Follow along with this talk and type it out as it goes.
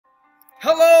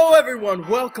everyone,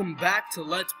 welcome back to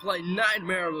Let's Play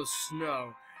Nightmare of the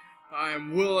Snow. I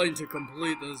am willing to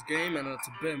complete this game and it's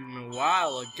been a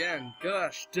while again.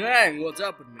 Gosh dang, what's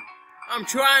up with me? I'm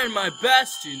trying my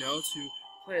best, you know, to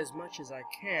play as much as I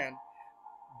can,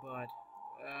 but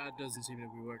it doesn't seem to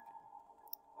be working.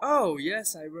 Oh,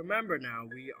 yes, I remember now.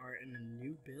 We are in a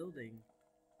new building.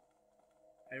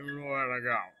 I don't know where to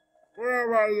go. Where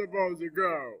am I supposed to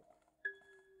go?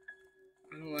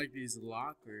 I don't like these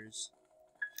lockers.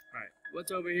 Alright,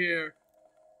 what's over here?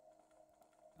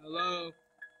 Hello?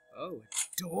 Oh, a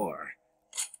door.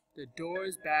 The door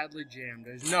is badly jammed.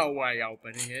 There's no way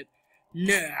opening it.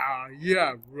 Nah,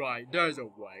 yeah, right. There's a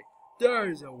way.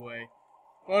 There's a way.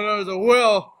 Well, there's a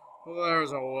will.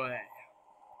 There's a way.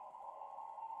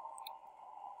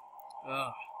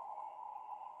 Ugh.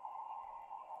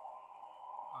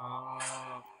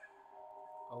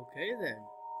 Okay then.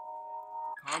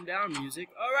 Calm down, music.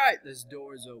 Alright, this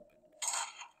door is open.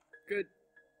 Good.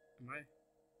 Am I?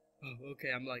 Oh,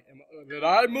 okay, I'm like, did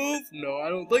I move? No, I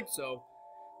don't think so.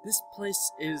 This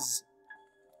place is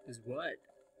what?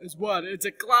 Is what? It's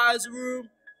a classroom?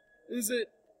 Is it?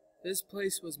 This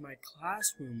place was my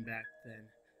classroom back then.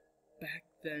 Back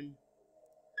then?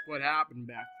 What happened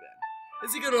back then?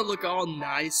 Is it gonna look all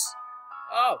nice?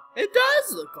 Oh, it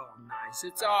does look all nice.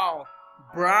 It's all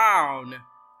brown,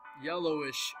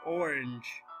 yellowish,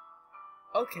 orange.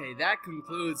 Okay, that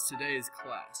concludes today's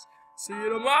class. See you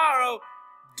tomorrow.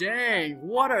 Dang,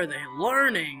 what are they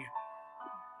learning?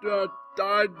 I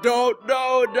don't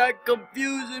know. That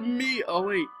confusing me. Oh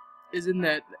wait, isn't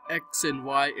that X and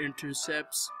Y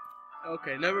intercepts?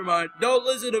 Okay, never mind. Don't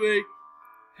listen to me.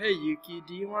 Hey Yuki,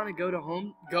 do you want to go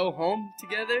home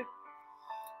together?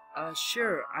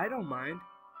 Sure, I don't mind.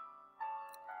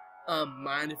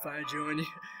 Mind if I join you?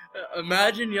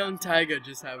 Imagine young Taiga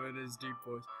just having his deep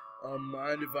voice.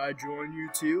 Mind if I join you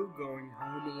too? Going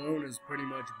home alone is pretty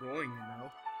much boring, you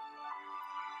know.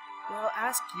 Well,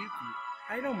 ask Yuki.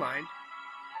 I don't mind.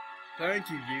 Thank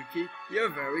you, Yuki. You're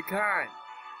very kind.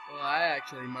 Well, I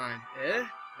actually mind. Eh?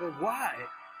 But why?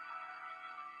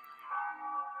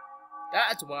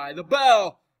 That's why. The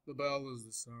bell! The bell is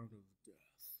the sound of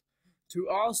death. To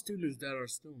all students that are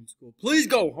still in school, please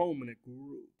go home in a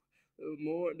group.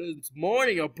 This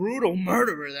morning, a brutal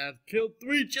murderer that killed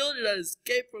 3 children that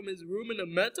escaped from his room in a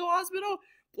mental hospital?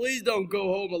 Please don't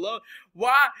go home alone.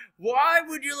 Why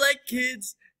would you let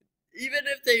kids, even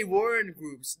if they were in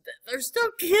groups, they're still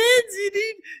kids?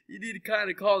 You need to kind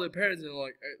of call their parents and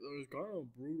like, hey, there's kind of a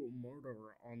brutal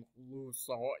murderer on the loose,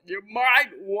 so you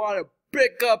might want to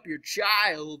pick up your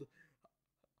child.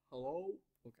 Hello?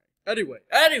 Okay.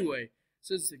 Anyway,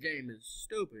 since the game is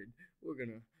stupid, we're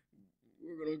gonna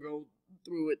go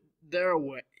through it their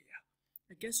way.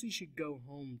 I guess we should go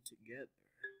home together.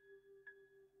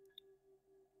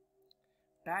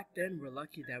 Back then, we're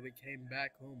lucky that we came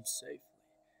back home safely.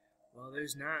 Well,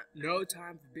 there's no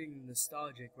time for being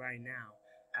nostalgic right now.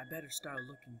 I better start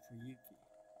looking for Yuki.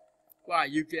 Why,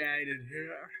 Yuki ain't in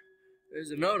here?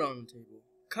 There's a note on the table.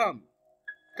 Come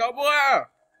where?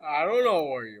 I don't know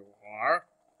where you are.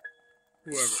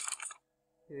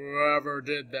 Whoever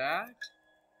did that?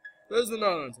 There's the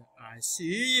note. I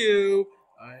see you.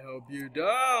 I hope you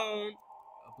don't.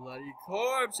 A bloody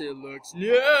corpse. It looks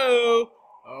new.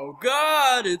 Oh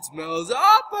God, it smells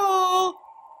awful.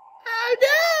 Oh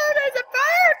no, there's a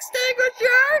fire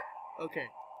extinguisher. Okay.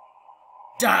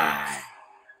 Die.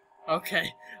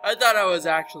 Okay, I thought I was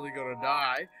actually gonna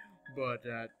die, but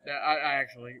I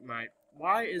actually might.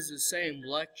 Why is the same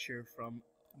lecture from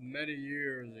many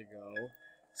years ago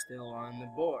still on the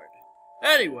board?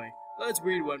 Anyway, let's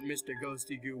read what Mr.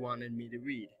 Ghosty Goo wanted me to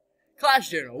read. Class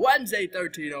Journal, Wednesday,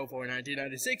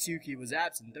 13/04/1996, Yuki was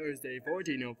absent. Thursday,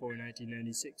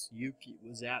 14/04/1996, Yuki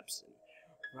was absent.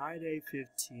 Friday,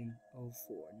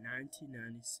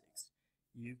 15/04/1996,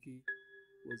 Yuki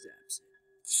was absent.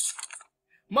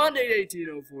 Monday,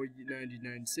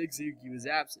 18/04/1996, Yuki was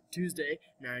absent. Tuesday,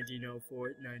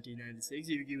 19/04/1996,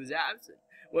 Yuki was absent.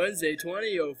 Wednesday,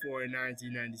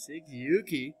 20/04/1996,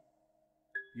 Yuki,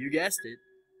 you guessed it,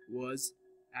 was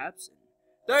absent.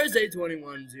 Thursday,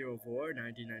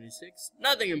 21/04/1996,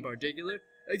 nothing in particular,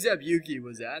 except Yuki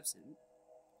was absent.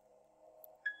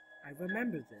 I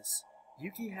remember this.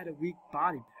 Yuki had a weak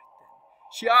body back then.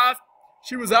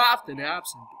 She was often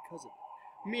absent because of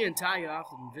it. Me and Taya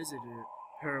often visited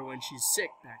her when she's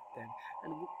sick back then,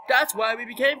 and that's why we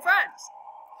became friends.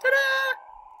 Ta-da!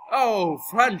 Oh,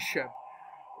 friendship.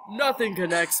 Nothing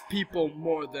connects people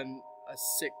more than a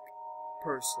sick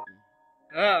person.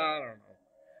 I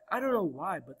don't know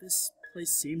why, but this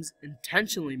place seems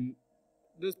intentionally makes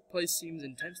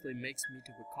me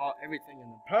to recall everything in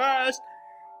the past.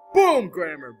 Boom!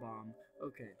 Grammar bomb.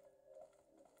 Okay.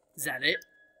 Is that it?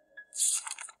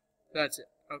 That's it.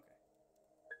 Okay.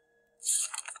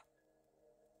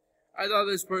 I thought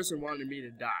this person wanted me to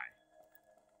die.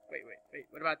 Wait.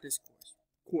 What about this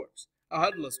corpse? A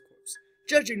headless corpse.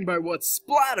 Judging by what's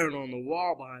splattered on the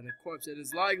wall behind the corpse, it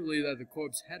is likely that the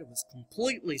corpse's head was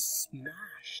completely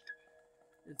smashed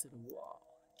into the wall.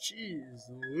 Jeez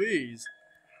Louise.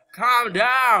 Calm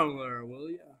down there, will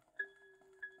ya?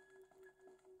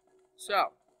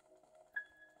 So,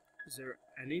 is there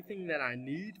anything that I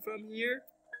need from here?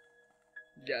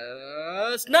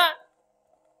 Guess not.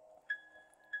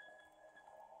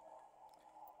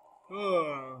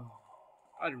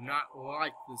 I do not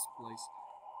like this place.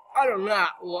 I do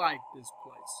not like this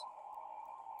place.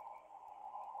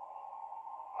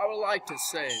 I would like to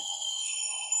say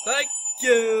thank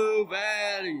you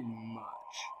very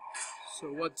much. So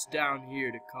what's down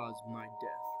here to cause my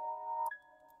death?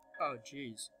 Oh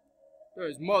jeez.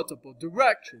 There's multiple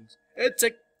directions. It's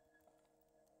a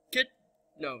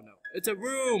No. It's a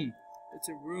room. It's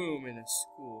a room in a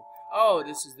school. Oh,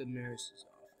 this is the nurse's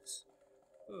office.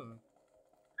 Huh.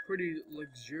 Pretty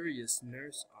luxurious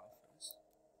nurse office.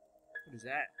 What is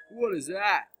that? What is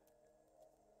that?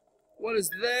 What is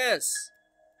this?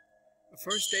 A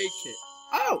first aid kit.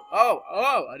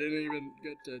 Oh! I didn't even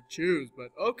get to choose,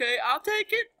 but okay, I'll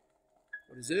take it.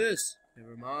 What is this?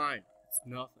 Never mind. It's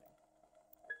nothing.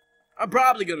 I'm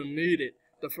probably gonna need it.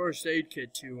 The first aid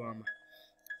kit to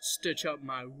stitch up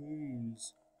my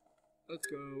wounds. Let's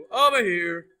go over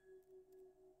here.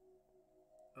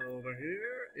 Over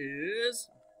here is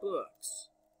books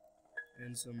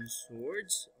and some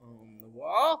swords on the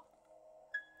wall.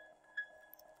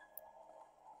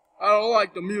 I don't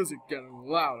like the music getting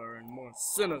louder and more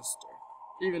sinister,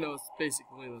 even though it's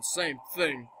basically the same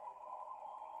thing.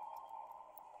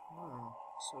 Oh,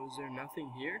 so is there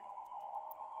nothing here?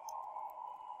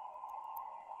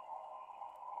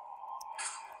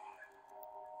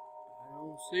 I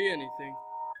don't see anything.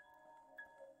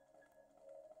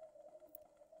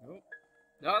 Nope.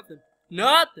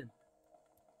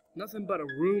 Nothing but a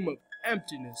room of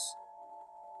emptiness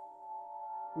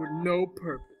with no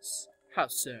purpose. How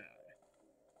sad.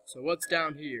 So what's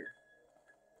down here?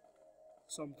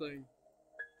 Something.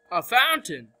 A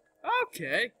fountain.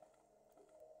 Okay.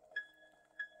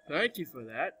 Thank you for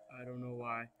that. I don't know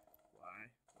why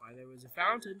there was a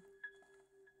fountain.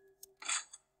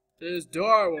 This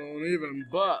door won't even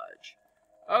budge.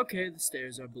 Okay, the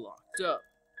stairs are blocked up.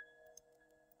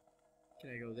 Can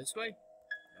I go this way?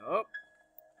 Nope.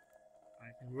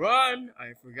 I can run.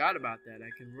 I forgot about that.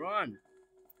 I can run.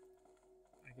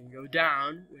 I can go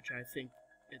down, which I think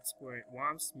it's where it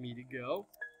wants me to go.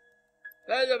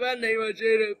 The vending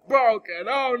machine is broken.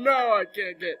 Oh no, I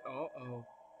can't get. Uh-oh.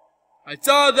 I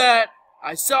saw that.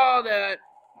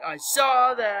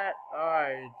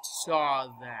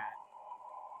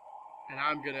 And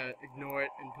I'm gonna ignore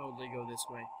it and totally go this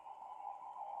way.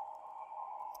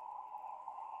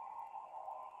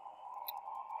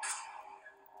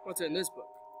 What's in this book?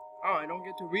 Oh, I don't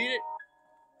get to read it?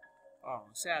 Oh,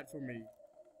 sad for me.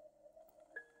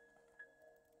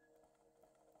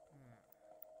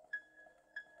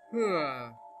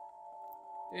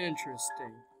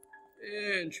 Interesting.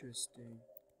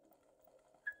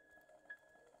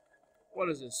 What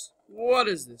is this?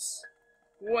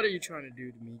 What are you trying to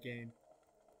do to me, game?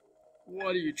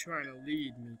 What are you trying to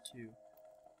lead me to?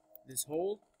 This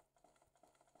hole?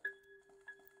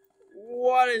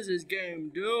 What is this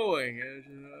game doing?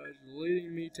 It's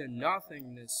leading me to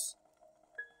nothingness.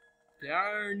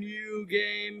 Darn you,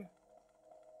 game.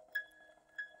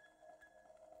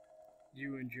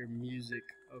 You and your music.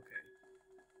 Okay.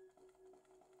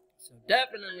 So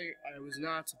definitely I was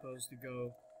not supposed to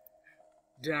go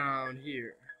down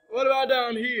here. What about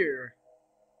down here?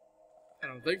 I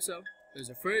don't think so. There's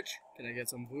a fridge. Can I get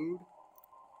some food?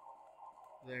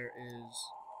 There is...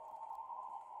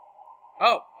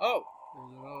 Oh!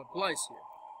 There's another place here.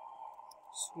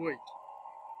 Sweet.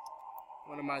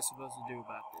 What am I supposed to do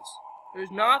about this?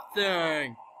 There's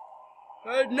nothing!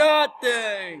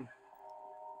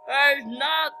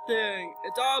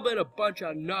 It's all been a bunch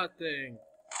of nothing.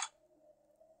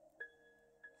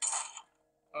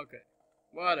 Okay.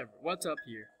 Whatever. What's up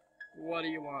here? What do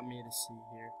you want me to see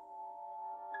here?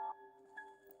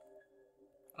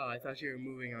 Oh, I thought you were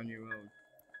moving on your own.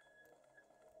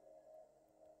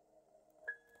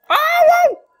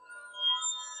 Oh!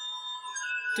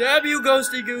 Damn you,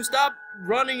 Ghosty Goo, stop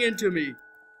running into me.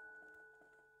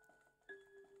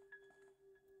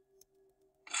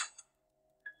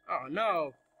 Oh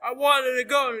no. I wanted to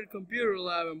go to the computer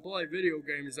lab and play video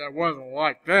games that wasn't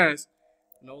like this.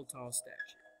 An old tall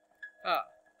statue.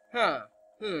 Huh.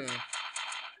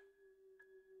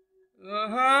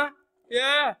 Uh-huh.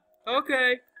 Yeah.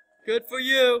 Okay. Good for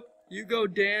you. You go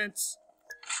dance.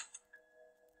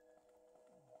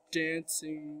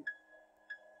 Dancing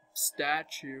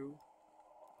statue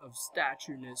of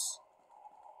statueness.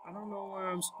 I don't know where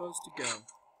I'm supposed to go.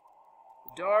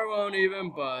 The door won't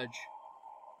even budge.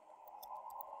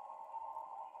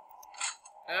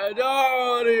 The door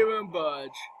won't even budge.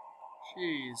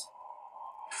 Jeez.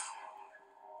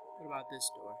 What about this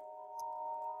door?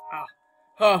 Ah.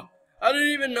 Huh. I didn't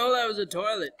even know that was a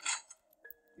toilet.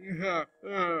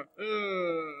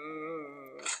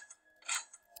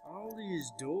 All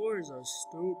these doors are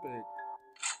stupid.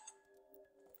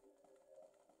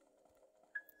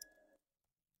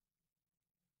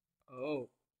 Oh.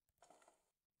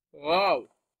 Whoa.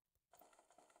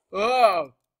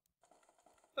 Oh.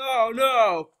 Oh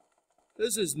no.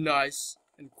 This is nice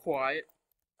and quiet.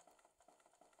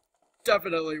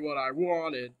 Definitely what I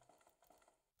wanted.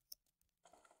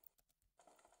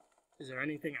 Is there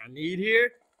anything I need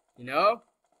here? You know?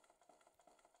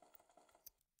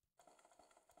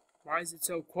 Why is it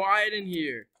so quiet in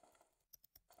here?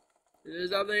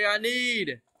 There's something I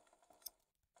need.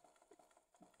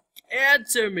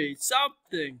 Answer me,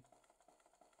 something.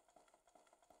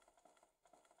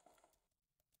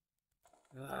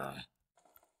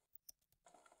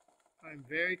 I'm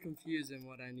very confused in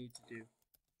what I need to do.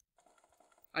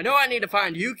 I know I need to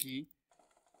find Yuki,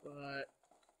 but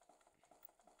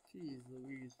jeez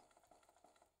Louise.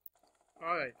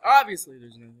 Alright, obviously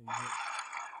there's nothing here.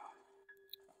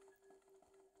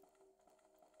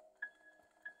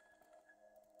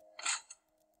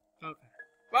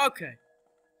 Okay.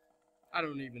 I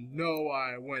don't even know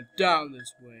why I went down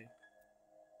this way.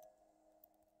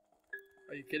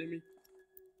 Are you kidding me?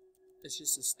 It's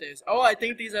just the stairs. Oh, I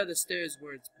think these are the stairs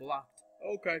where it's blocked.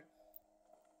 Okay.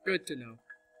 Good to know.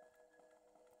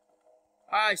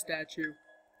 Hi, statue.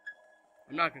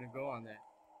 I'm not gonna go on that.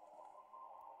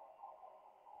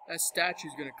 That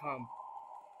statue's gonna come.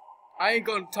 I ain't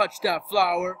gonna touch that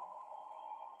flower.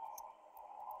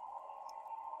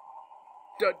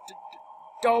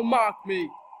 Don't mock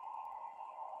me.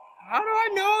 How do I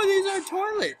know these are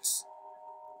toilets?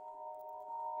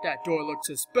 That door looks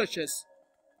suspicious.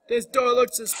 This door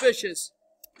looks suspicious.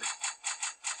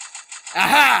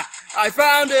 Aha! I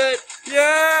found it!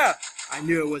 Yeah! I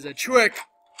knew it was a trick.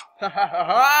 Ha ha ha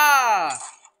ha!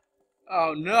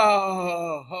 Oh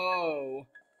no! Oh.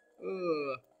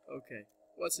 Okay.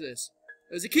 What's this?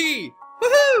 There's a key!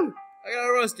 Woohoo! I got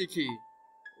a rusty key.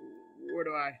 Where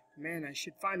do I? Man, I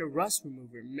should find a rust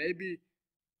remover. Maybe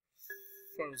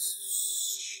for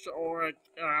short.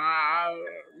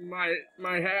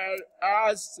 My head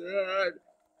acid.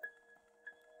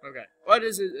 Okay. What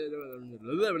is it?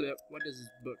 What is this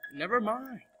book? Never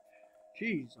mind.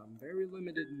 Jeez, I'm very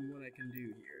limited in what I can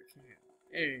do here.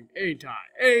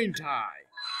 Ain't I?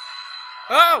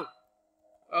 Oh!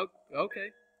 Oh,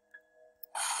 okay.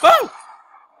 Oh!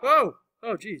 Oh!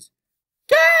 Oh, jeez.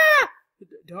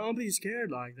 Don't be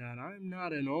scared like that. I'm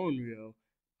not an Onryo.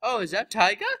 Oh, is that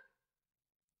Taiga?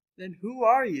 Then who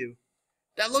are you?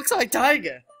 That looks like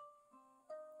Taiga.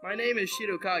 My name is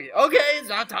Shirokage. Okay, it's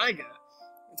not Taiga.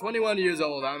 I'm 21 years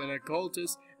old. I'm an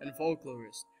occultist and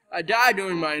folklorist. I died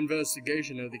during my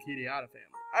investigation of the Kirihara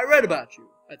family. I read about you,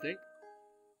 I think.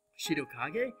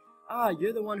 Shirokage? Ah,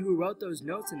 you're the one who wrote those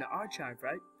notes in the archive,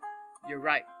 right? You're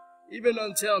right. Even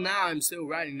until now, I'm still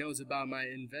writing notes about my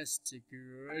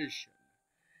investigation.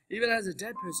 Even as a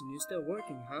dead person, you're still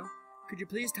working, huh? Could you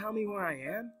please tell me where I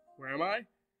am? Where am I?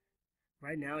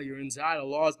 Right now, you're inside a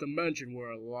lost dimension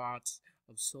where lots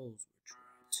of souls were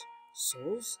trapped.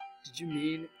 Souls? Did you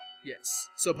mean? Yes.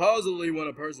 Supposedly, when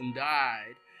a person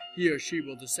died, he or she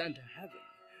will descend to heaven.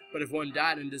 But if one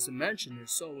died in this dimension, their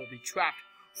soul will be trapped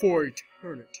for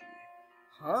eternity.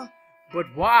 Huh?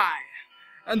 But why?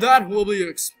 And that will be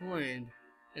explained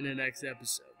in the next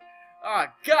episode.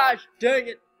 Ah, gosh dang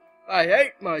it. I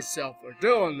hate myself for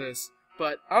doing this,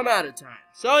 but I'm out of time.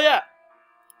 So yeah.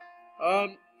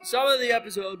 Some of the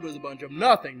episode was a bunch of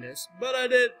nothingness, but I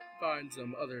did find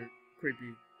some other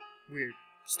creepy, weird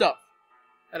stuff.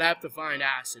 And I have to find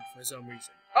acid for some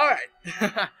reason. Alright.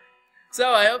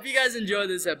 So I hope you guys enjoyed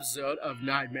this episode of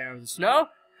Nightmare of the Snow.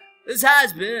 This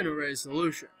has been a Ray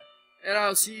Solution. And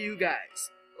I'll see you guys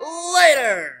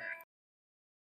later!